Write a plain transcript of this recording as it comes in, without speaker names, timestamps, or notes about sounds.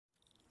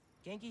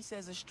Genki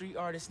says a street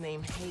artist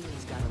named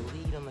Haley's got a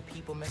lead on the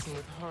people messing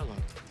with Harlem.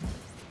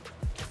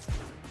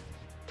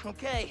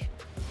 Okay,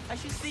 I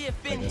should see if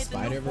Finn Like the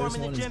hit the new form Spider-Verse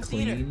in the one gym is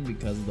theater. clean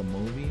because of the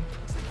movie.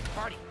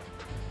 Party.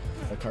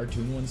 The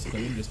cartoon one's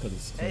clean just because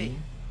it's clean. Hey,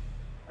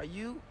 are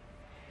you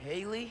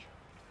Haley?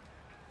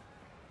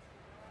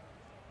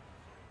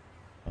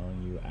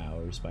 Calling you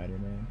our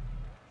Spider-Man.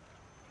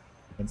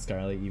 And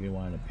Scarlett even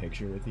wanted a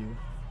picture with you.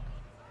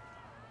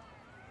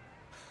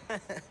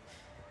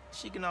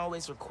 She can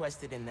always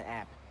request it in the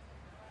app.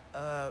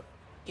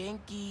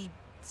 Genki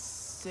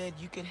said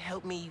you could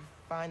help me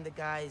find the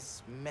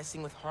guys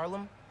messing with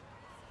Harlem?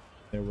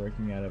 They're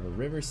working out of a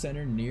river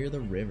center near the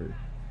river.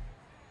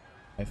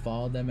 I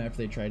followed them after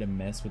they tried to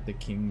mess with the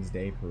King's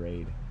Day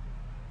parade.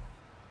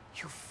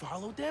 You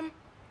followed them?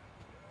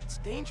 It's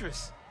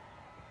dangerous.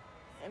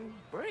 And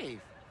brave.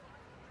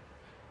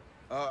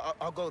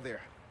 I'll go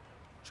there.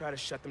 Try to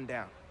shut them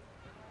down.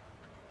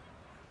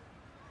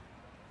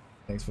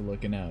 Thanks for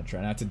looking out.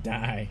 Try not to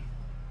die.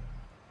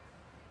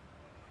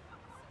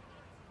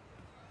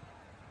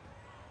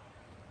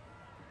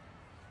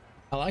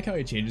 I like how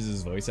he changes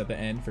his voice at the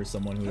end for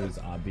someone who is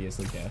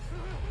obviously deaf.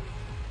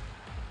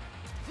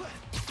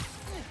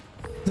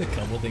 There's a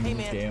couple things in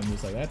this game I'm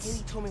just like, that's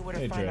Haley told me where to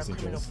find our interesting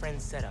criminal choice.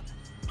 friend's setup.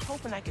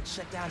 Hoping I could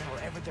shut down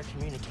however they're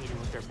communicating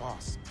with their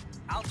boss.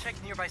 I'll check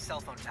nearby cell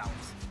phone towers,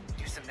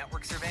 do some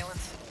network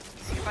surveillance,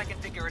 see if I can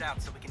figure it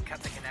out so we can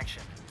cut the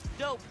connection.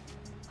 Dope.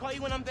 Call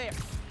you when I'm there.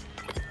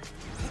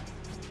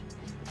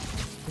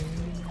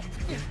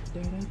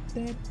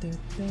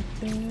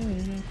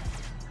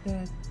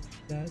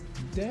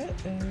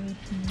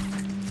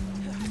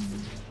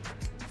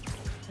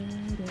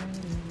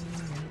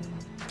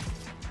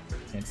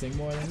 Can't sing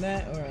more than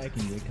that, or I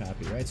can get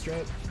copyright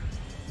strike.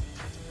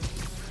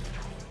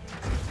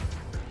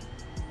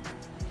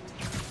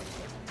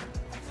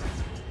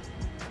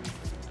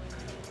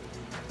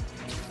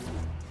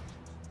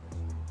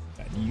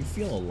 You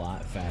feel a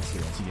lot faster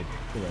once you get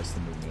the rest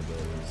of the movement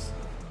abilities.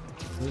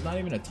 There's not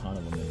even a ton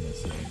of them in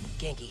this game,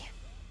 Genki.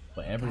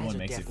 but everyone Guys are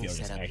makes it feel definitely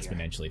just set up here.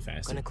 exponentially I'm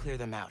faster. gonna clear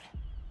them out.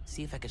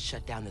 See if I can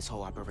shut down this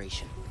whole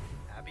operation.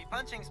 Happy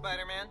punching,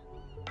 Spider-Man.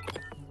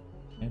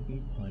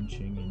 Happy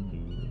punching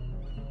indeed.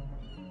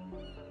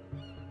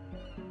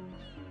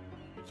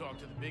 You talked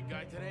to the big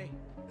guy today?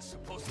 I'm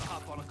supposed to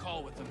hop on a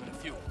call with him in a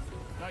few.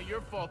 Not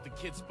your fault the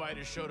kid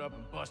spider showed up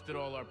and busted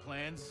all our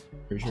plans.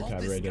 Pretty sure All this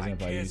copyright guy doesn't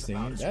apply to you cares about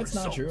singing. is That's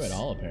not true at results.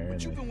 all, But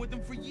apparently. you've been with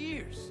him for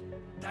years.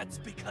 That's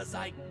because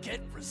I get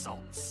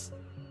results.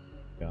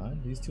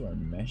 God, these two are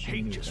meshing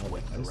Hate with each just other.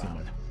 went I just don't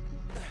around. know.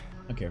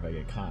 I don't care if I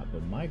get caught,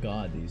 but my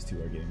God, these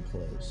two are getting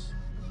close.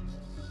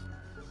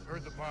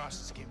 Heard the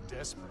boss came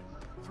desperate.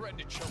 Threatened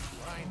to choke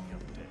Ryan the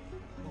other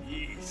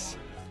day. Yes.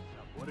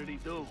 Now, what did he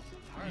do?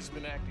 He's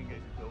been acting as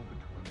a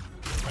go-between.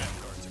 The trap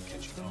guards are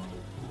catching on.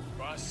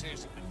 Boss says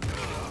he's been doing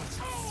it.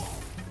 Oh.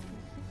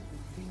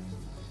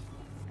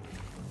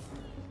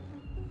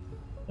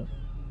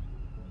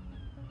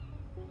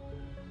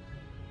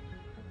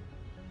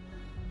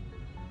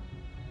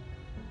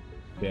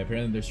 Yeah,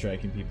 apparently they're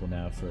striking people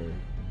now for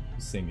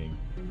singing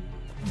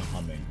and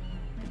humming.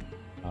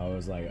 I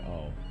was like,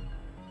 oh.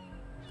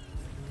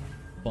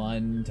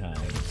 Fun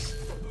times.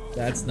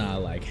 That's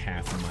not like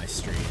half of my That'll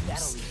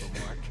streams.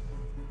 leave a mark.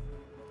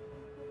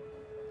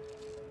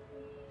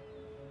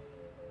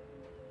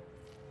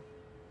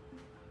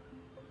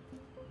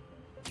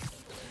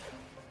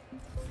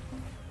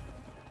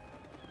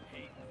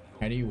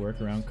 How do you work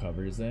around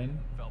covers then?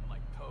 Felt my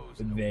toes.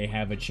 They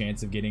have a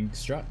chance of getting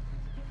struck.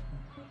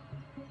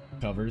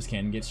 Covers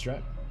can get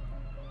struck.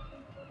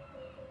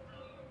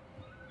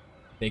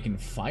 They can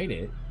fight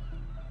it,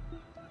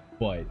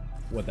 but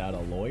without a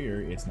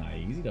lawyer, it's not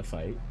easy to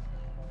fight.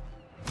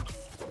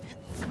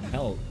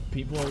 Hell,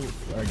 people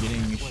are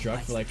getting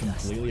struck for like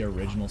completely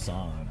original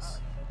songs.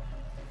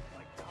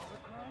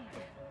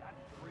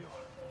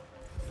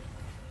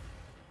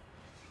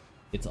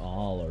 It's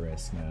all a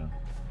risk now.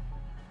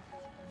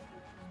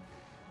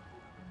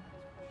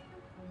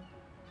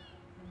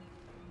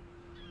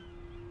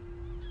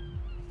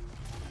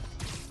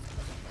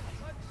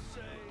 Let's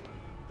say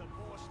the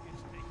boss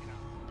gets taken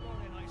out.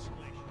 Thrown in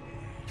isolation.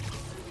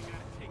 We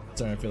gotta take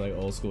Starting to feel like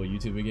old school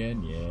YouTube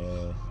again?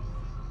 Yeah.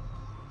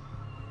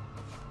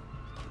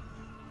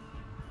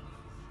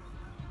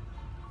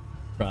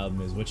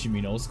 Problem is, what you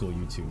mean old school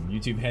YouTube?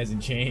 YouTube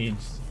hasn't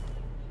changed.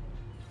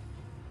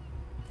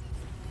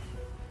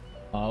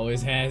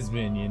 Always has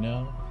been, you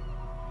know?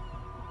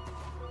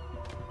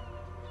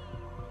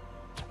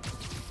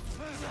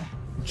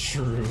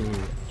 True.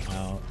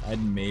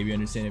 I'd maybe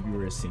understand if you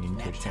were a singing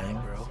Nap Twitch time,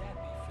 channel. bro.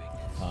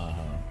 No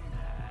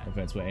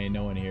offense, but ain't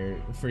no one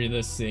here for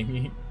the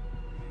singing.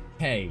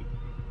 Hey,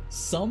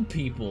 some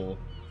people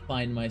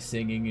find my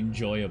singing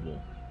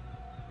enjoyable.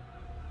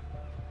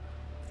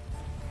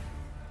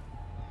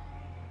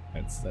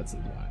 That's a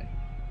lie.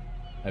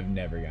 I've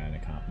never gotten a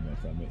compliment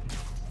from it.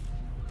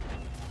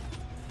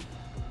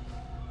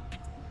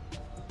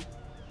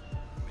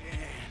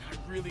 Man,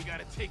 I really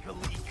gotta take a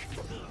leak.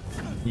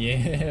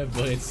 Yeah,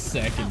 but it's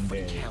Alfred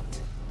secondary.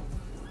 count.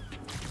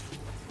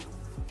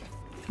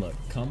 Look,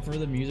 come for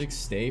the music,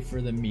 stay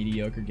for the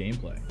mediocre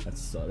gameplay.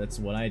 That's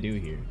what I do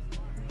here.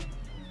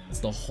 That's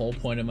the whole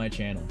point of my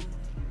channel.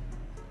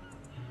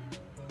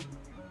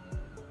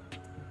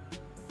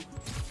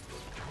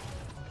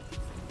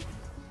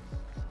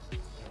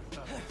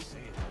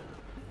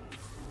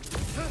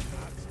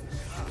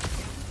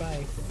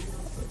 Bye.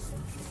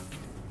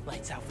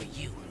 Lights out for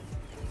you.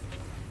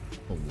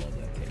 I love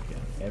that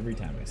takedown. Every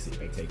time I see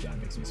a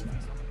takedown, makes me smile.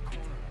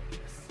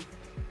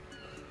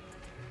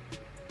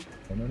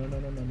 No, no, no,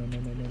 no, no, no, no, no,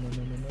 no, no, no,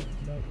 no, no,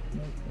 no,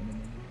 no, no.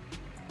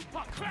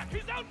 Oh crap,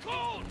 he's out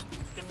cold!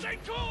 This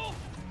ain't cool!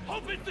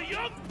 Hope it's the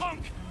young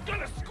punk!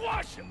 Gonna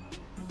squash him!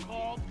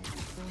 Called.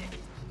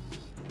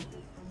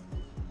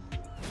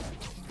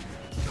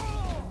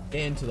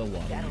 Into the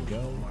water That'll you go.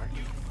 leave a mark.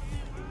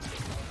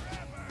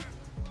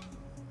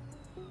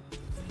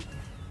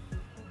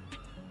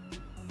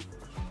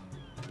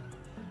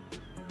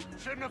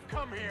 Shouldn't have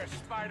come here,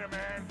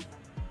 Spider-Man!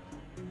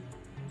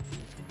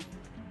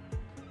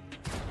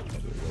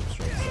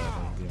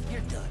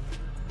 You're done.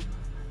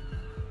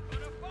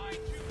 Gonna find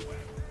you,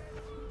 Web.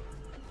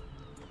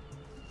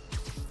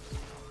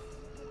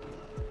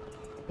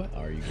 What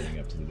are you getting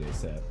up to today,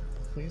 Seth?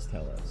 Please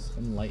tell us.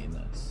 Enlighten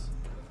us.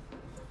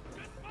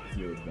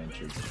 Your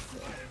adventures.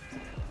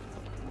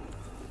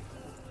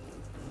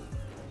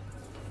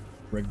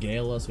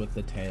 Regale us with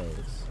the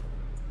tales.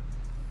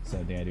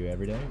 Something I do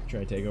every day.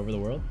 Try to take over the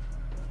world.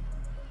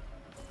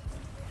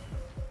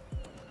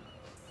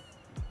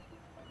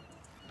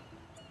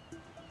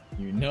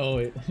 You know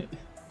it.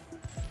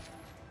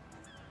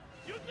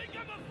 You think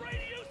I'm afraid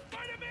of you,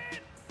 Spider-Man?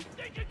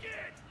 Think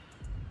again!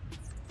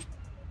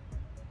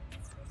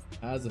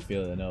 How's it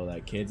feel to know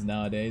that kids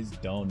nowadays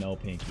don't know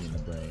Pinky in the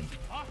brain?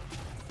 Huh?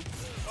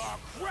 Oh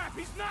crap,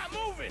 he's not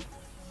moving!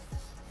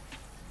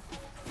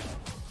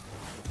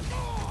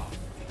 Oh!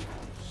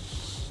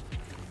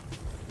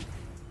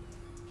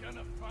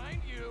 Gonna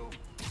find you.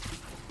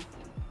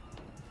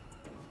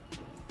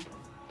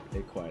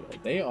 They're quite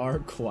old. They are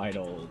quite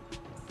old.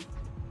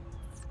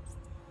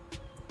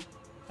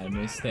 I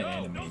miss the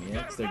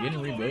Animaniacs. They're getting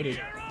rebooted.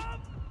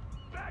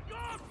 Back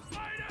off,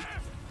 Spider!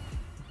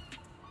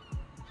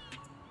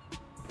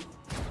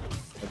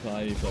 I'll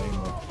probably be playing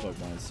more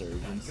Pokemon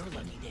Surgeons. Your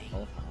lucky day.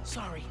 Oh,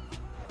 Sorry.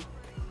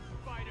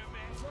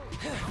 Spider-Man.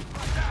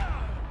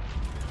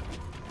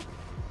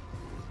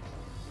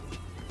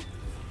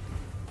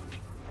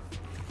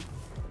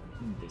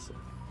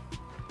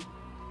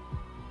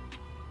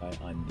 By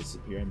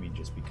undisappear, I mean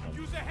just become.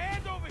 Use a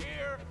hand over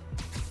here!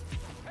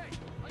 Hey,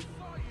 I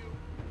saw you!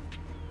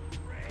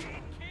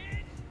 Rain,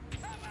 kid!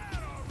 Come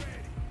out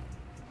already!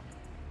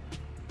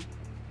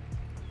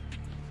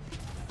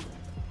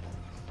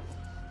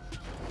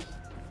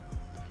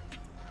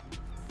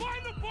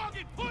 Find the bug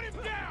and put him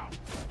down!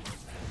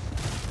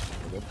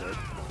 Go for it.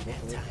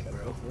 That time,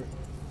 bro. Go for it.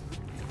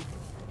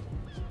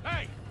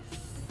 Hey!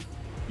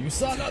 You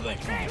saw nothing!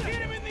 Can't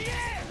hit him in the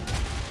air!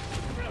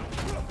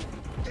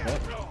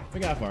 Oh, we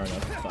got far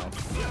enough. It's fine.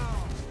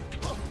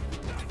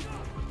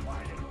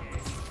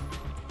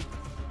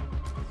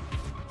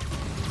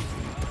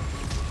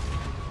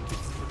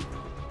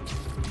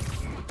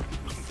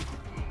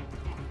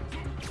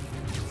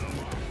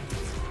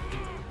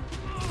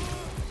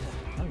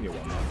 I'll get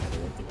one more.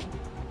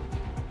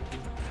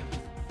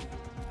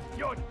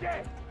 You're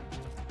dead!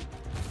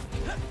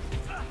 Damn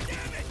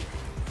it!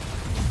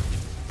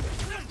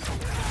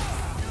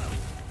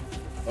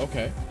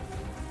 Okay.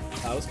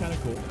 That was kind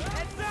of cool.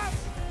 Heads up!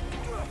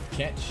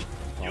 Catch.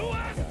 You Oh my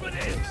asked god. for of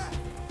this! course.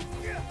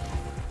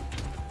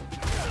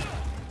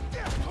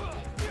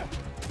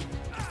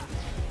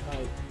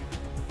 Hi.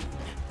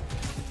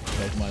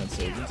 Pokemon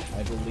Insurgents.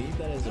 I believe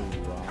that is a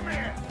wrong,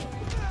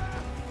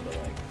 but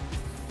like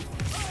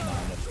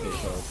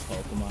non-official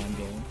Pokemon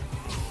game.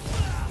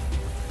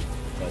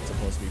 But it's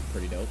supposed to be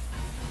pretty dope,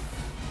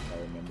 if I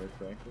remember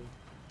correctly.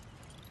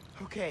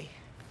 Okay.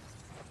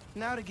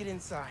 Now to get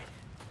inside.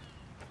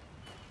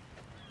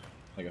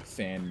 Like a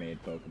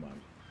fan-made Pokemon.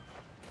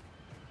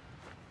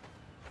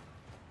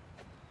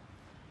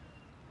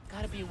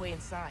 Gotta be a way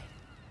inside.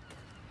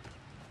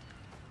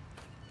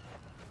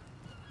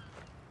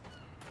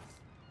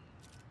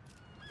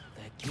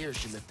 That gear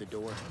should lift the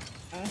door.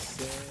 I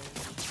said.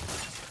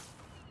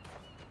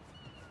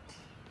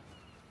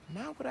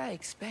 Not what I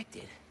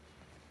expected.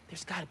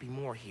 There's gotta be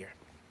more here.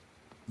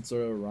 It's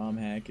sort of a ROM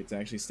hack. It's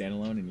actually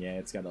standalone, and yeah,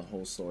 it's got a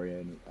whole story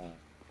and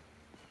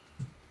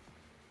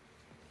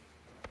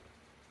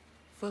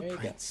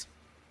Footprints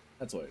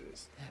that's what it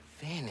is. that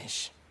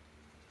vanish.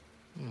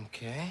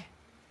 Okay.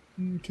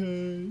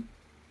 Okay.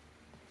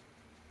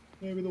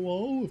 Maybe the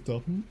wall lift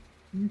up.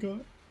 Okay.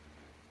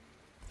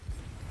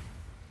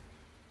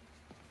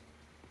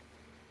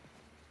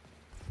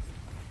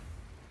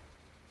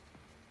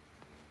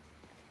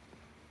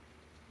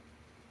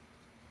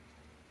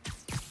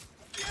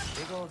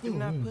 Big old do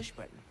not push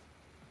button.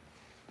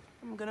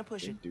 I'm gonna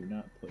push it. Do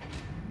not push.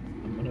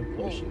 I'm gonna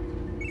push it.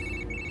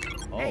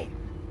 Oh. Hey,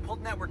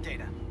 pulled network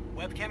data.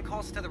 Webcam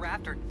calls to the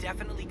raft are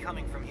definitely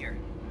coming from here.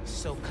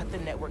 So cut the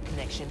network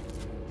connection,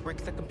 brick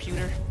the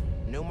computer,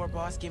 No more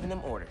boss giving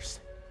them orders.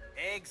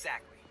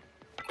 Exactly.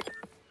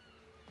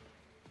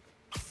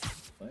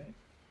 Play.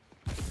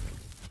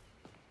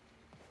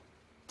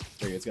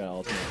 Figure it's got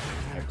ultimate.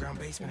 Underground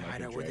basement like a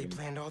hideout where they dragon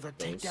planned all their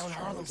ghost takedown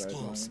Harlem shadow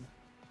guys schemes. on.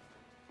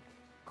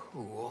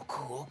 Cool,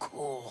 cool,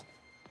 cool.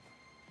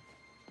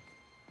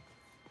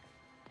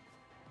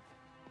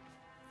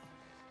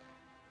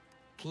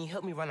 Can you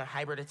help me run a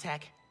hybrid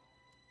attack?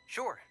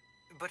 Sure,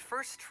 but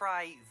first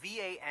try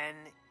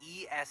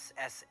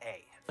VANESSA.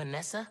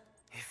 Vanessa?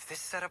 If this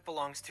setup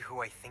belongs to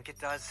who I think it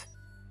does,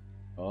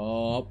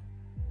 Oh,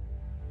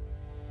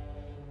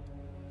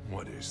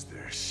 What is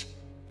this?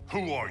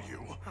 Who are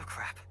you? oh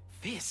crap.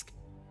 Fisk.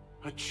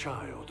 A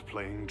child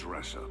playing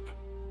dress-up,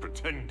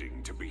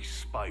 pretending to be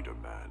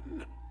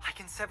Spider-Man. I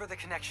can sever the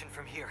connection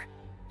from here.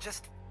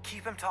 Just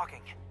keep him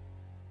talking.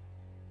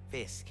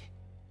 Fisk.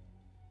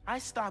 I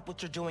stop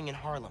what you're doing in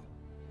Harlem.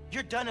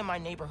 You're done in my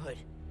neighborhood.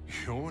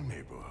 Your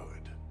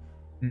neighborhood?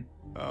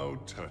 How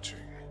touching.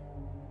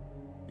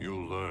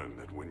 You'll learn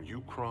that when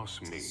you cross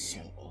me, so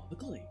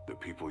ugly. the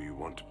people you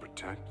want to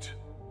protect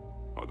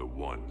are the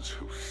ones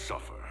who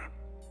suffer.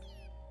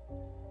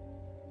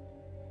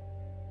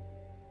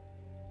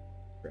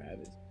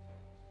 Travis.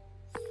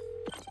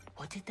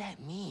 What did that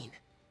mean?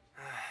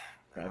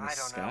 Travis I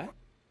don't Scott? know.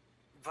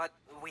 But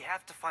we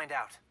have to find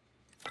out.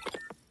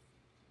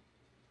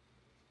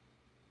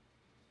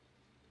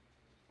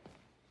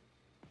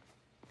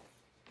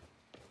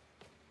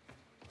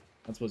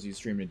 I'm supposed to use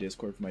stream to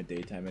Discord for my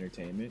daytime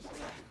entertainment.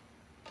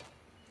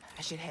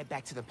 I should head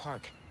back to the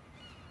park.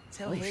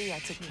 Tell Oh, Haley I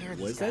took care of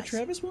these was that guys.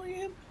 Travis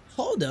William?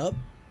 Hold up.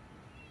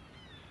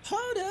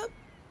 Hold up.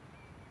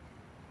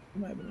 I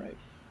might have been right.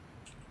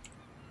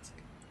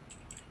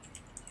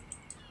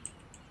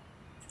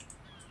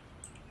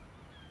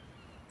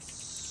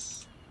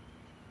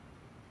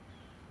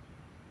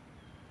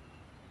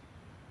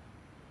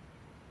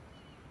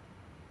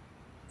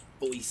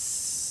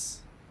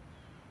 Voice.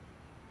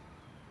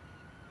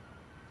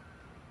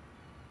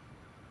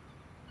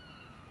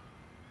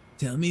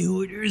 Tell me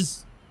who it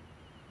is.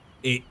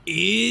 It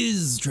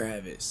is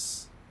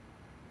Travis.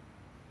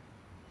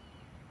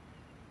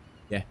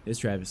 Yeah, it's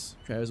Travis.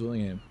 Travis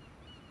Willingham.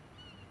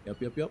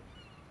 Yup.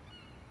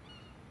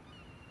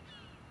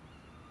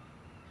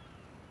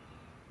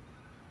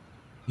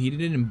 He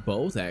did it in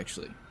both,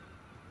 actually.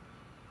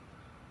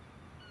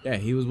 Yeah,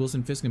 he was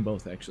Wilson Fisk in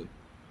both, actually.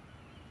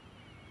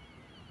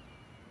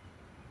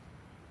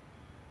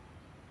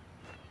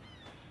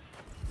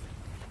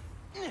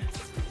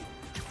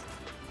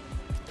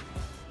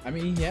 I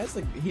mean, he has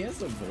the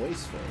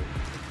voice for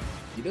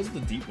it. He does the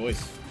deep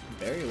voice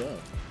very well.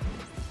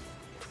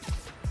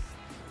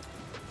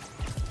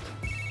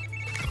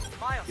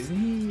 Miles, Isn't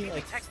he keep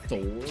like it texted Thor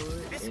me.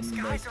 Fisk's in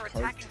the guys are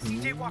attacking CJ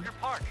cartoon? Walker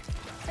Park.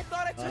 I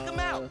thought I took them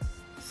out.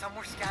 Some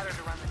were scattered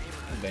around the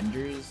neighborhood.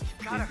 Avengers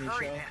Gotta Disney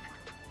hurry, show? man.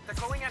 They're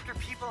going after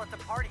people at the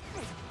party.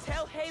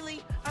 Tell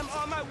Haley I'm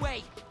on my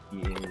way.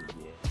 Yeah.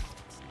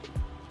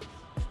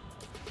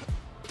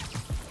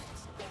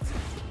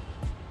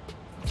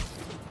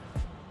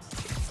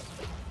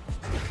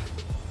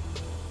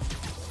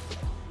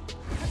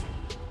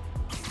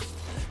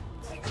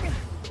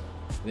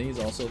 I think he's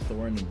also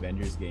Thor in the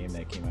Avengers game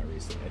that came out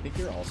recently. I think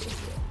you're also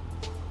Thor.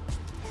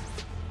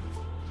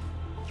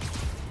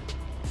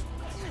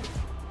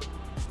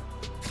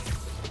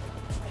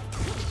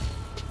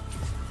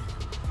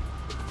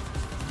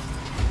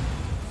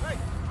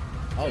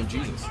 Oh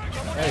Jesus!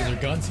 Hey, there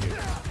are guns here.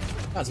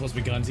 Not supposed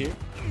to be guns here.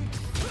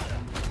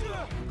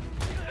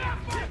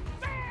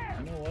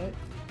 You know what?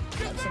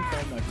 Have some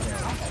fun, my friend.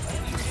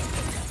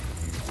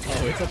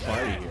 Oh, it's a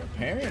party here.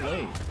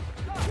 Apparently.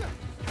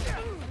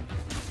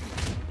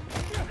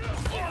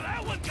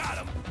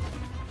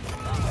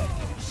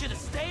 You should have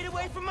stayed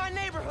away from my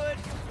neighborhood.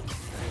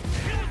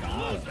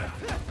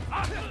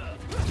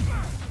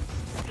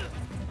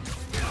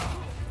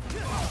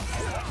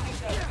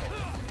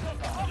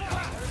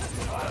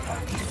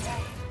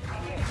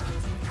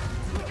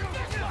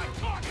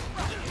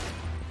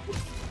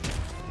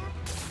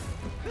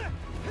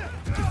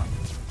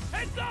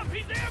 Heads up,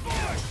 he's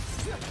airborne!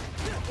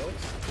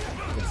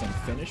 Get some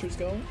finishers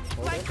going.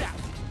 Hold Like up.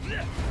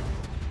 that.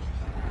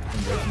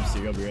 Enjoy some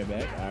cereal. Be right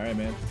back. All right,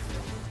 man.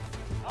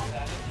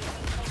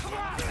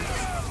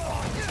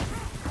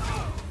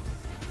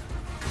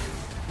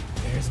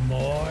 There's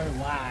more.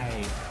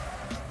 Why?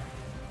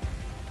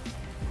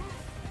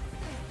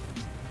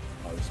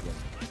 Oh, this one.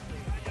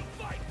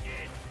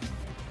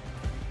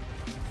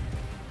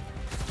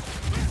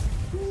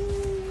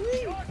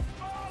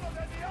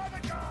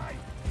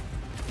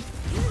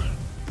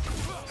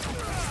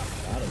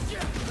 Got him.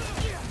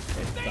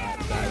 If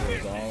that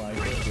was all I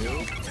could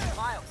do.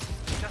 Miles,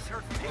 just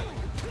heard from Haley.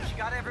 She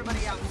got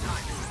everybody out in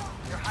time.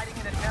 They're hiding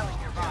in a deli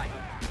nearby.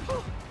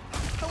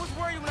 I was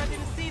worried when I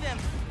didn't see them.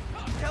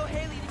 Tell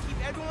Haley to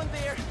keep everyone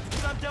there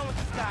until I'm done with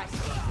these guys.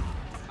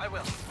 I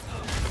will.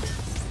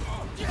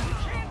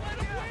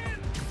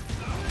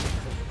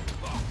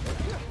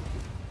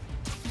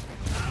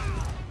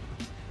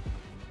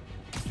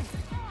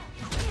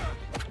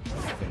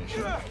 Finish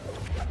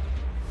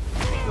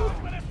him.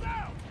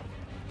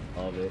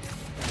 Love it.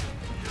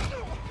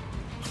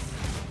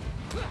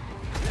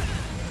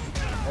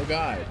 Oh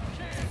god.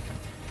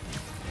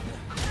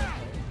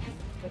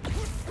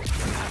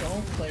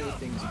 Don't play with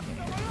things you can't.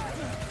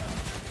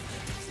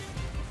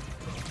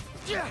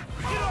 Get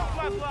off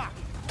my block!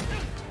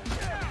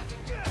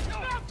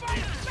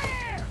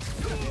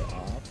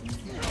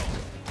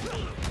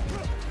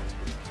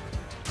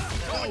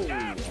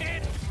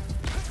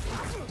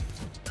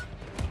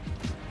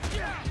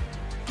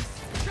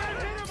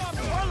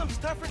 Harlem's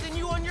tougher than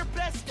you on your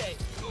best day.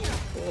 Oh.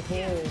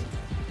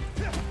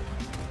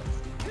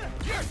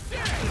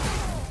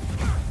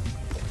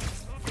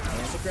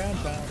 That's a ground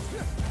pound.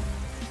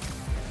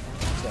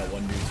 That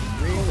one dude's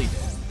really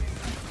dead.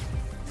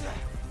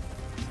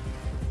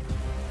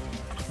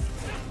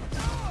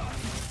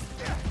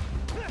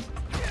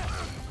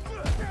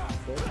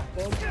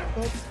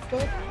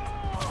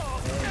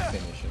 And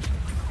finish him.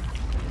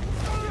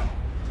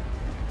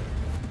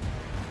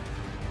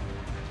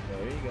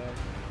 There you go.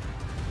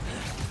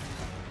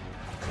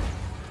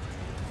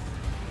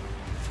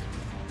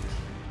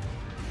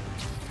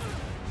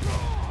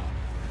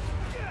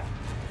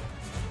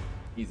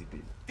 Easy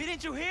peasy.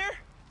 Didn't you hear?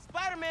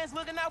 Spider-Man's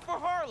looking out for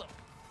Harlem.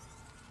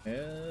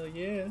 Hell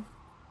yeah.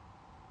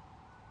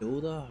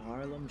 Do the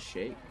Harlem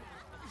Shake.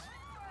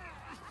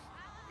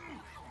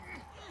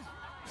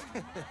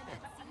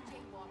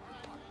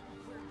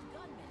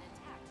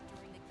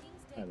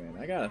 Hey man,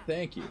 I gotta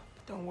thank you.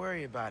 Don't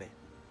worry about it.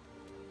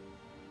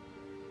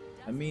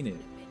 I mean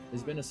it.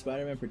 There's been a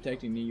Spider-Man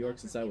protecting New York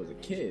since I was a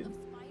kid.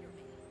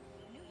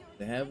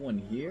 To have one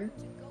here,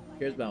 who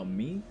cares about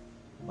me,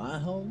 my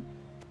home.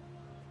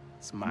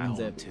 It's my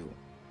home too.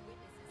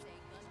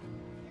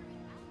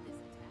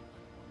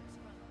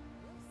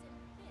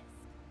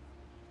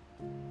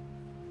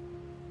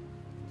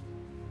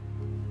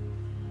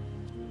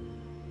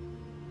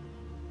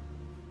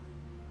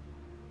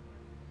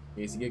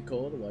 In case you get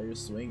cold while you're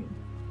swinging.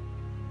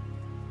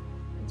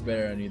 It's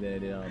better on you than it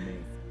did on me.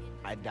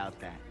 I doubt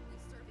that.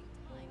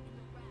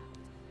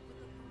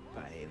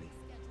 Bye, Haley.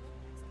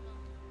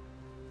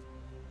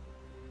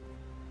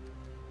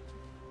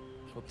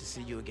 Hope to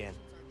see you again.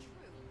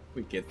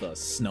 We get the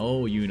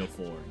snow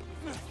uniform.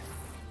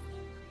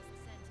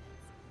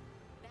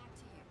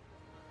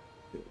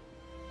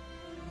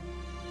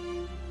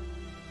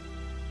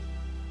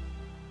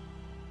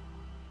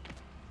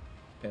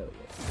 Hell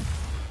yeah.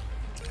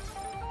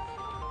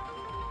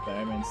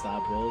 Spider-Man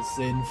stop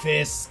Wilson.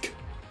 Fisk!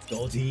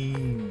 Go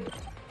team!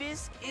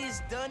 Fisk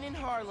is done in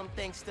Harlem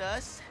thanks to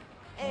us.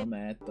 I'm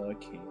at the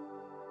king.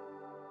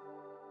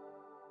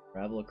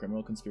 Travel a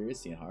criminal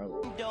conspiracy in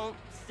Harlem. Don't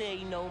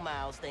say no,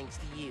 Miles, thanks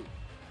to you.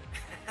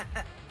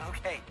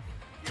 Okay,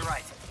 you're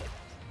right.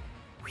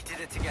 We did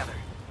it together.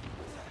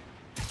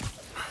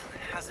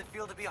 How's it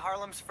feel to be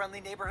Harlem's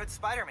friendly neighborhood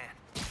Spider-Man?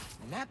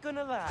 Not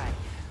gonna lie,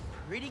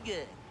 pretty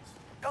good.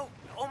 Oh,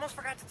 almost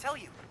forgot to tell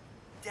you.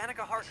 Danica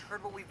Hart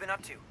heard what we've been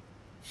up to.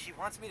 She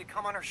wants me to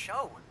come on her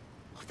show.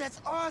 Oh,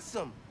 that's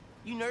awesome.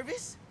 You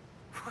nervous?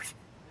 What?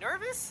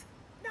 Nervous?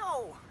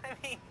 No, I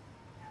mean...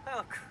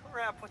 Oh,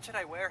 crap, what should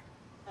I wear?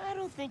 I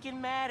don't think it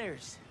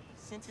matters,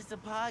 since it's a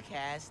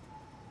podcast.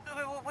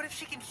 What if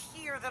she can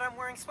hear that I'm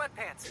wearing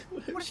sweatpants?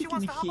 What if if she she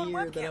wants can to hop on hear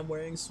webcam? that I'm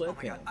wearing Oh my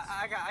god, sweatpants?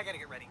 I gotta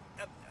get ready.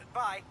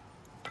 Bye.